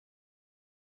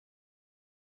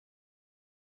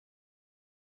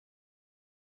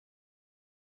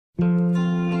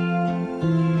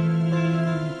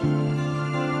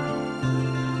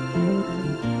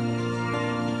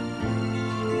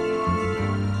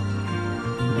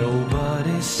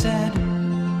always said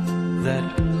that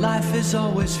life is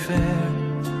always fair.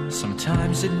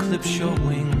 Sometimes it clips your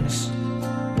wings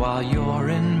while you're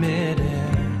in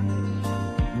midair.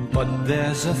 But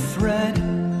there's a thread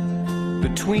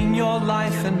between your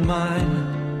life and mine,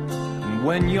 and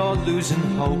when you're losing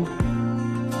hope,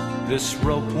 this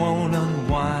rope won't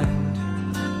unwind.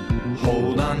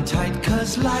 Hold on tight,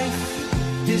 'cause life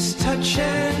is touch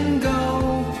and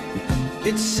go.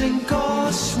 It's sink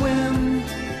or swim,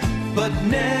 but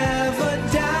never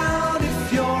doubt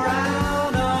if you're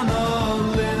out on a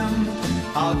limb.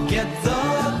 I'll get the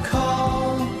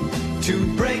call to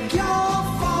break your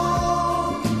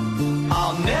fall.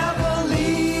 I'll never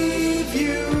leave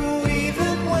you,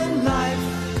 even when life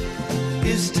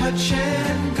is touch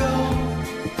and go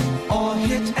or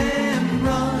hit and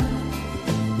run.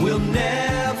 We'll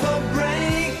never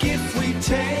break if we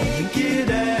take it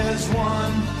as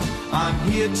one. I'm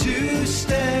here to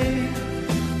stay.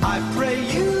 I pray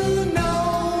you know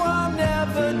I'll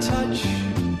never touch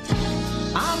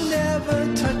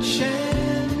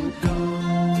and go.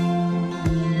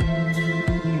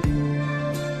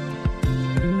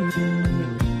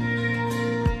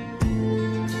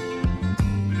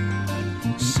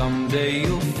 Someday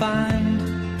you'll find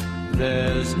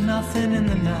there's nothing in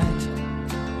the night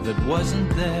that wasn't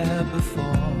there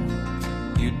before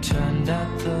you turned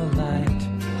out the light.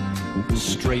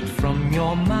 Straight from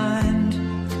your mind,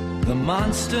 the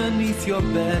monster neath your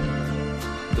bed,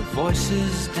 the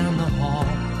voices down the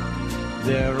hall,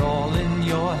 they're all in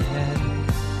your head.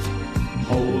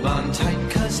 Hold on tight,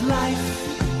 'cause life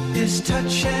is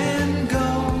touch and go.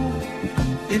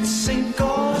 It's sink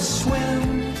or swim,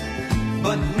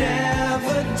 but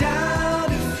never doubt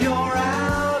if you're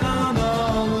out on a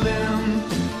limb.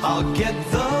 I'll get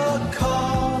the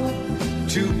call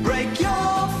to break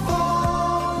your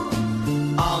fall.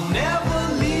 I'll never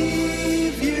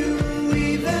leave you,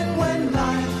 even when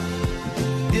life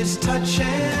is touch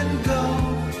and go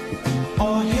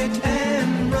or hit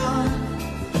and run.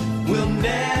 We'll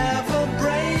never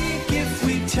break if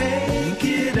we take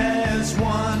it as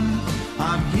one.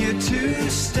 I'm here to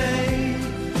stay.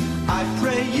 I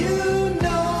pray you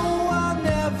know I'll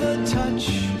never touch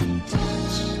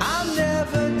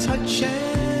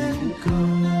and go.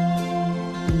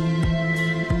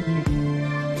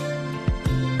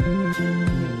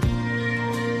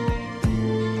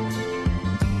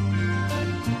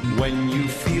 When you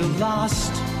feel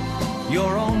lost,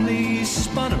 you're only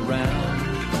spun around,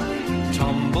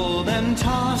 tumbled and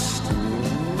tossed,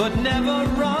 but never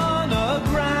run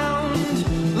aground.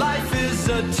 Life is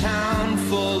a town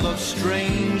full of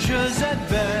strangers at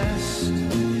best.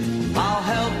 I'll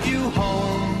help you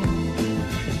home,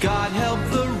 God help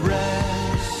the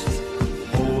rest.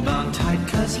 Hold on tight,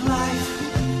 'cause life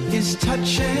is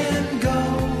touch and go.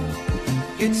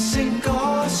 It's sink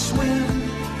or swim,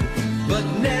 but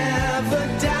never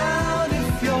doubt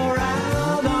if you're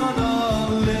out on a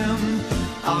limb.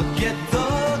 I'll get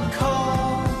the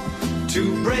call to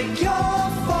break your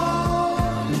fall.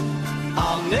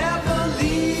 I'll never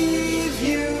leave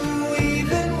you,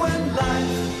 even when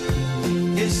life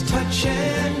is touch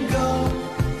and go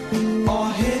or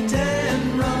hit and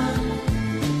run.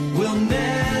 We'll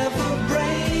never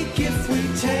break if we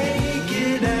take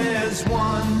it as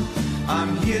one.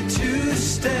 I'm here to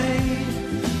stay.